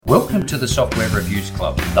Welcome to the Software Reviews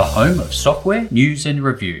Club, the home of software news and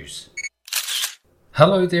reviews.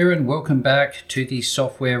 Hello there and welcome back to the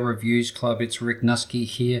Software Reviews Club. It's Rick Nuske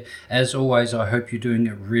here. As always, I hope you're doing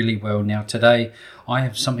it really well. Now today, I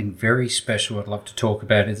have something very special I'd love to talk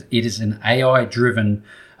about. It is an AI-driven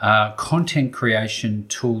content creation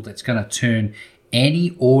tool that's going to turn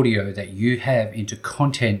any audio that you have into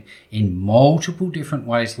content in multiple different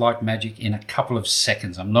ways like magic in a couple of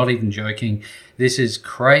seconds. I'm not even joking. This is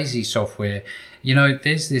crazy software. You know,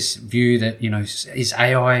 there's this view that, is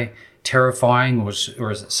AI terrifying or is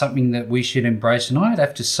it something that we should embrace? And I'd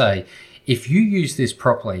have to say, if you use this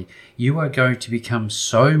properly, you are going to become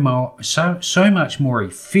so much more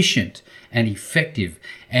efficient and effective.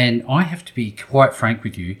 And I have to be quite frank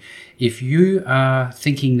with you. If you are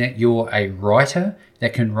thinking that you're a writer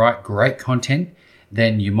that can write great content,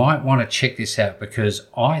 then you might want to check this out, because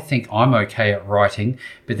I think I'm okay at writing,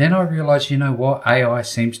 but then I realized, AI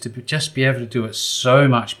seems to just be able to do it so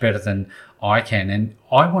much better than I can. And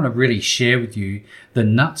I want to really share with you the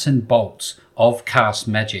nuts and bolts of Cast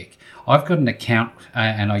Magic. I've got an account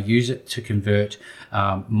and I use it to convert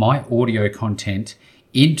my audio content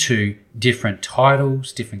into different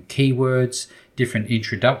titles, different keywords, different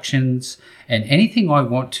introductions, and anything I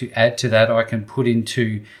want to add to that I can put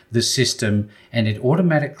into the system, and it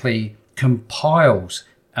automatically compiles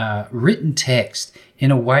written text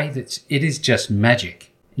in a way that it is just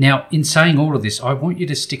magic. Now, in saying all of this, I want you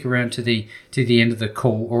to stick around to the end of the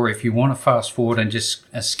call, or if you want to fast forward and just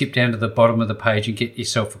skip down to the bottom of the page and get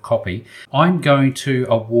yourself a copy. I'm going to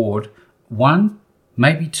award one,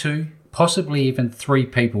 maybe two, possibly even three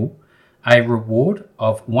people a reward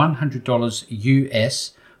of $100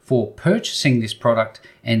 US for purchasing this product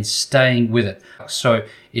and staying with it. So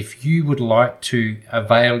if you would like to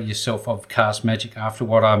avail yourself of Cast Magic after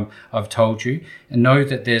what I've told you, and know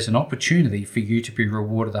that there's an opportunity for you to be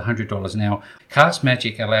rewarded $100. Now, Cast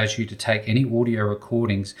Magic allows you to take any audio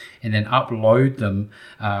recordings and then upload them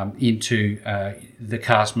into the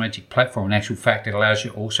Cast Magic platform. In actual fact, it allows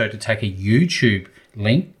you also to take a YouTube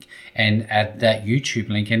link and add that YouTube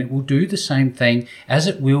link, and it will do the same thing as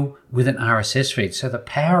it will with an RSS feed. So the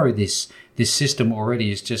power of this system already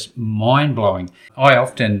is just mind-blowing. I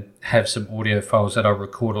often have some audio files that I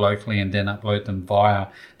record locally and then upload them via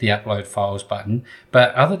the upload files button.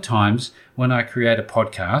 But other times when I create a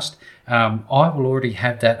podcast, I will already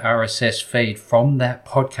have that RSS feed from that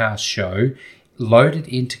podcast show loaded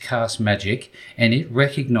into Cast Magic, and it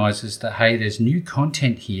recognizes that, hey, there's new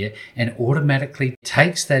content here, and automatically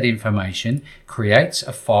takes that information, creates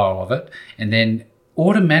a file of it, and then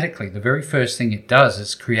automatically the very first thing it does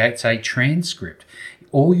is creates a transcript.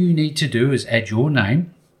 All you need to do is add your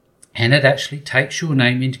name, and it actually takes your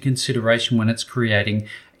name into consideration when it's creating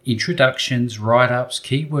introductions, write-ups,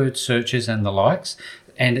 keyword searches, and the likes.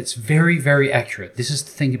 And it's very, very accurate. This is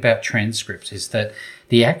the thing about transcripts, is that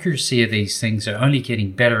the accuracy of these things are only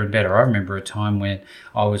getting better and better. I remember a time when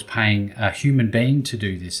I was paying a human being to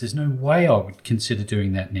do this. There's no way I would consider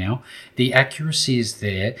doing that now. The accuracy is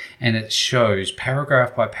there, and it shows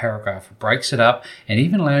paragraph by paragraph. It breaks it up and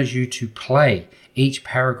even allows you to play each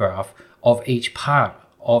paragraph of each part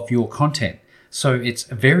of your content. So it's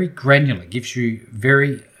very granular, gives you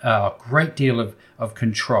very great deal of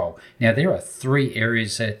control. Now, there are three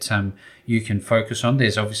areas that you can focus on.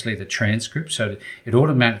 There's obviously the transcript, so it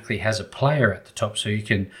automatically has a player at the top, so you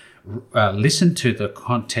can listen to the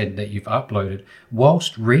content that you've uploaded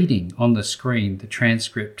whilst reading on the screen the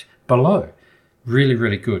transcript below. Really,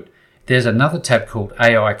 really good. There's another tab called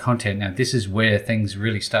AI content. Now, this is where things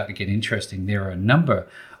really start to get interesting. There are a number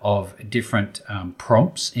of different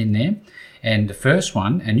prompts in there. And the first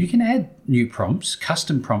one, and you can add new prompts,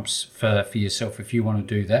 custom prompts for yourself if you want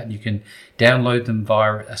to do that. You can download them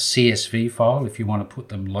via a CSV file if you want to put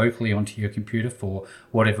them locally onto your computer for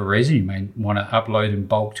whatever reason. You may want to upload in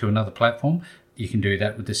bulk to another platform. You can do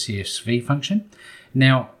that with the CSV function.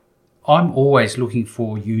 Now, I'm always looking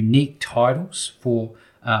for unique titles for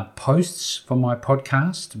posts for my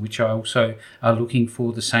podcast, which I also are looking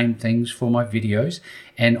for the same things for my videos.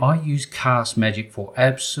 And I use Cast Magic for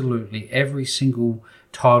absolutely every single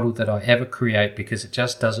title that I ever create, because it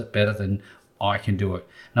just does it better than I can do it.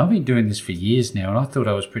 And I've been doing this for years now, and I thought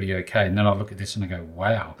I was pretty okay. And then I look at this and I go,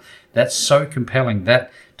 wow, that's so compelling.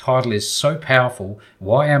 That title is so powerful.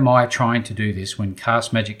 Why am I trying to do this when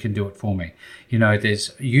Cast Magic can do it for me?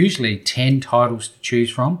 There's usually 10 titles to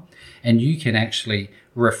choose from, and you can actually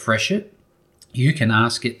refresh it. You can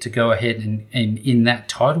ask it to go ahead and in that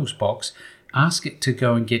titles box, ask it to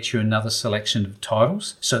go and get you another selection of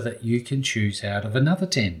titles so that you can choose out of another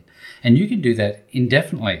 10. And you can do that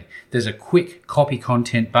indefinitely. There's a quick copy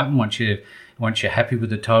content button. Once once you're happy with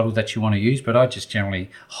the title that you want to use, but I just generally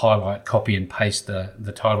highlight, copy and paste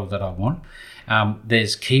the title that I want.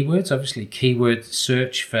 There's keywords. Obviously, keyword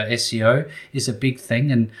search for SEO is a big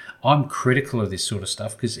thing, and I'm critical of this sort of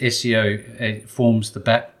stuff because SEO forms the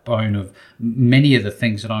backbone of many of the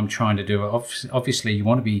things that I'm trying to do. Obviously, you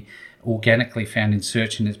want to be organically found in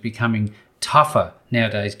search, and it's becoming tougher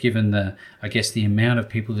nowadays given the amount of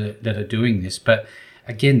people that are doing this. But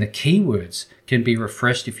again, the keywords can be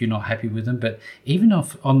refreshed if you're not happy with them. But even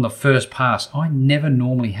on the first pass, I never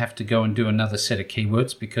normally have to go and do another set of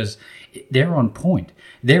keywords because they're on point.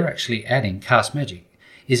 They're actually adding, Cast Magic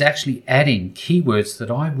is actually adding keywords that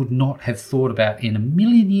I would not have thought about in a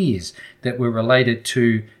million years that were related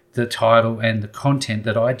to the title and the content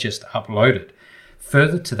that I just uploaded.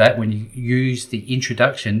 Further to that, when you use the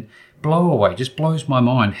introduction, just blows my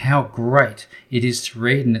mind how great it is to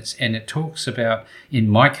read, and it talks about, in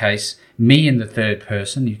my case, me in the third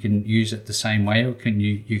person. You can use it the same way, or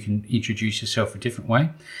you can introduce yourself a different way.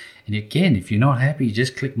 And again, if you're not happy, you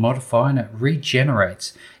just click modify, and it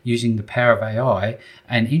regenerates using the power of AI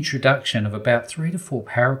an introduction of about 3 to 4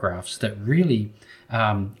 paragraphs that really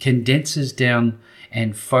condenses down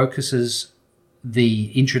and focuses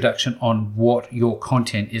the introduction on what your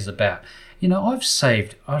content is about. I've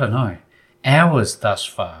saved, hours thus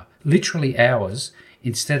far, literally hours,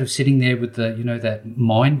 instead of sitting there with that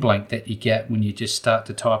mind blank that you get when you just start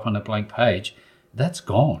to type on a blank page. That's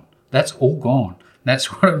gone. That's all gone.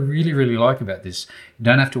 That's what I really, really like about this. You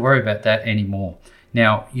don't have to worry about that anymore.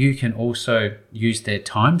 Now, you can also use their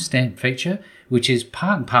timestamp feature, which is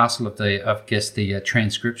part and parcel of the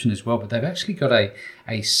transcription as well, but they've actually got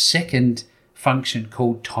a second function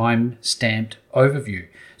called time-stamped overview.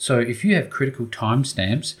 So if you have critical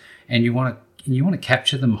timestamps and you want to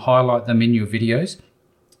capture them, highlight them in your videos,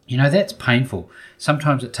 that's painful.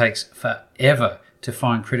 Sometimes it takes forever to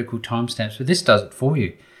find critical timestamps, but this does it for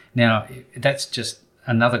you. Now, that's just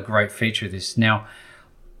another great feature of this. Now,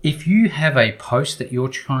 if you have a post that you're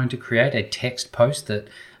trying to create, a text post that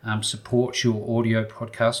supports your audio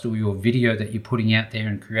podcast or your video that you're putting out there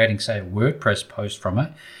and creating, say, a WordPress post from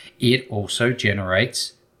it, it also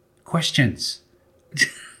generates questions.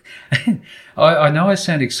 I know I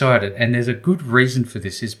sound excited, and there's a good reason for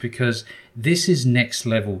this, is because this is next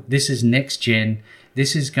level. This is next gen.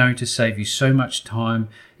 This is going to save you so much time.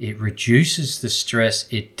 It reduces the stress.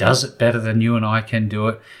 It does it better than you and I can do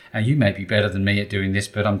it. You may be better than me at doing this,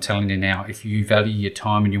 but I'm telling you now, if you value your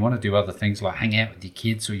time and you want to do other things like hang out with your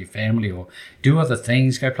kids or your family or do other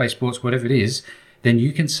things, go play sports, whatever it is, then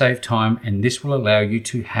you can save time, and this will allow you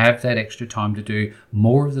to have that extra time to do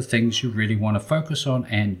more of the things you really want to focus on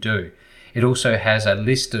and do. It also has a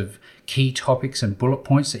list of key topics and bullet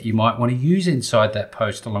points that you might want to use inside that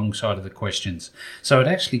post alongside of the questions. So it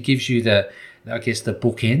actually gives you the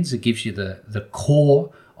bookends. It gives you the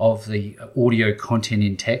core of the audio content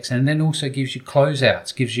in text, and then also gives you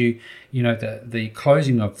closeouts, gives you, the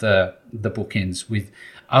closing of the bookends with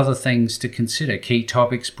other things to consider, key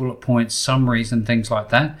topics, bullet points, summaries, and things like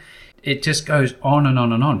that. It just goes on and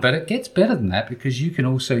on and on. But it gets better than that because you can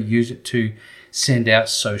also use it to send out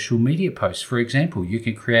social media posts. For example, you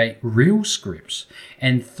can create reel scripts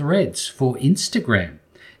and threads for Instagram.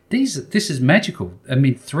 This is magical. I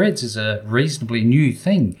mean, Threads is a reasonably new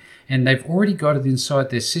thing, and they've already got it inside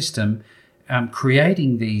their system,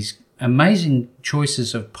 creating these amazing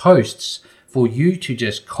choices of posts for you to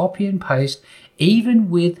just copy and paste, even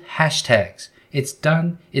with hashtags. It's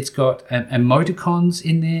done. It's got emoticons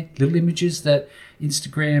in there, little images that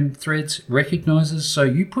Instagram Threads recognizes. So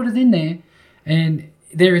you put it in there, and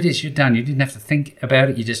there it is. You're done. You didn't have to think about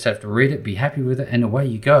it. You just have to read it, be happy with it, and away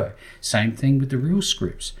you go. Same thing with the reel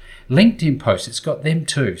scripts. LinkedIn posts, it's got them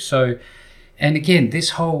too. So, and again,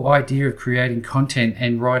 this whole idea of creating content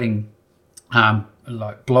and writing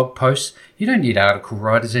like blog posts, you don't need article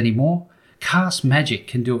writers anymore. Cast Magic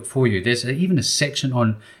can do it for you. There's even a section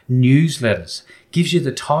on newsletters. Gives you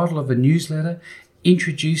the title of a newsletter,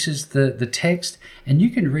 introduces the text, and you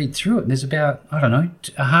can read through it. And there's about,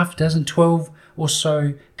 a half dozen, 12 or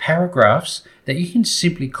so paragraphs that you can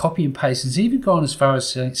simply copy and paste. It's even gone as far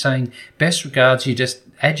as saying, best regards, you just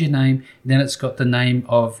add your name, then it's got the name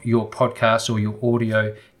of your podcast or your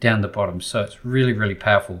audio down the bottom. So it's really, really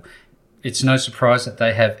powerful. It's no surprise that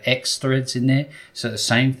they have X threads in there. So the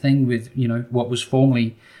same thing with, what was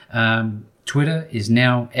formerly Twitter is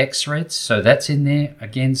now X threads. So that's in there,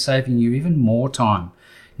 again, saving you even more time.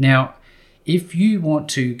 Now, if you want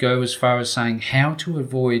to go as far as saying how to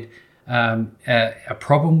avoid a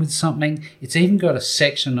problem with something, it's even got a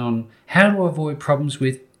section on how to avoid problems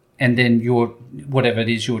with and then your whatever it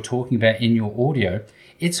is you're talking about in your audio,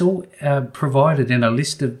 it's all provided in a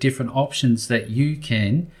list of different options that you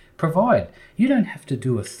can provide. You don't have to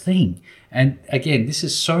do a thing. And again, this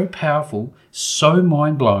is so powerful, so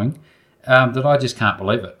mind-blowing, that I just can't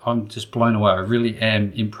believe it. I'm just blown away. I really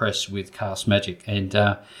am impressed with Cast Magic. And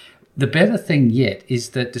the better thing yet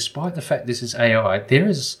is that despite the fact this is AI, there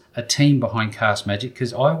is a team behind Cast Magic,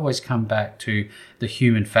 because I always come back to the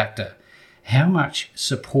human factor. How much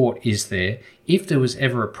support is there if there was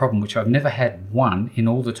ever a problem, which I've never had one in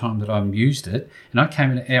all the time that I've used it. And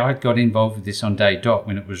I got involved with this on day dot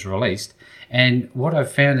when it was released. And what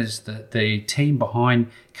I've found is that the team behind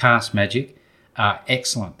Cast Magic are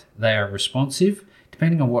excellent. They are responsive.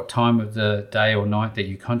 Depending on what time of the day or night that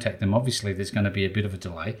you contact them, obviously there's going to be a bit of a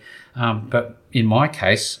delay. But in my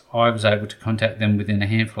case, I was able to contact them within a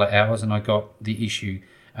handful of hours and I got the issue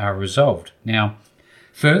resolved. Now,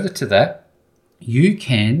 further to that, you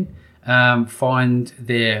can find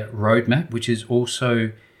their roadmap, which is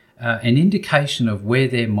also an indication of where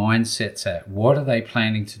their mindset's at. What are they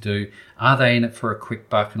planning to do? Are they in it for a quick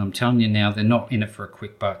buck? And I'm telling you now, they're not in it for a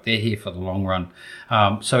quick buck. They're here for the long run.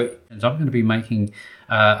 So I'm going to be making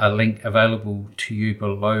a link available to you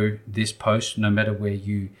below this post, no matter where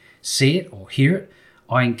you see it or hear it.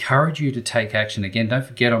 I encourage you to take action. Again, don't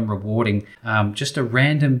forget I'm rewarding just a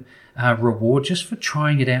random reward just for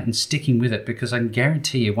trying it out and sticking with it, because I can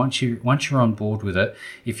guarantee you once you're on board with it,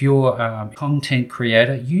 if you're a content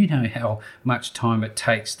creator, you know how much time it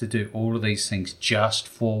takes to do all of these things just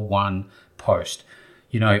for one post.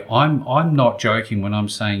 You know, I'm not joking when I'm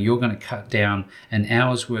saying you're going to cut down an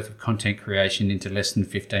hour's worth of content creation into less than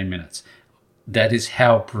 15 minutes. That is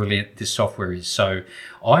how brilliant this software is. So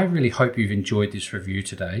I really hope you've enjoyed this review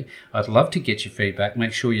today. I'd love to get your feedback.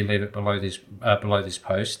 Make sure you leave it below this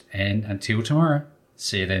post. And until tomorrow,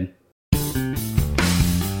 see you then.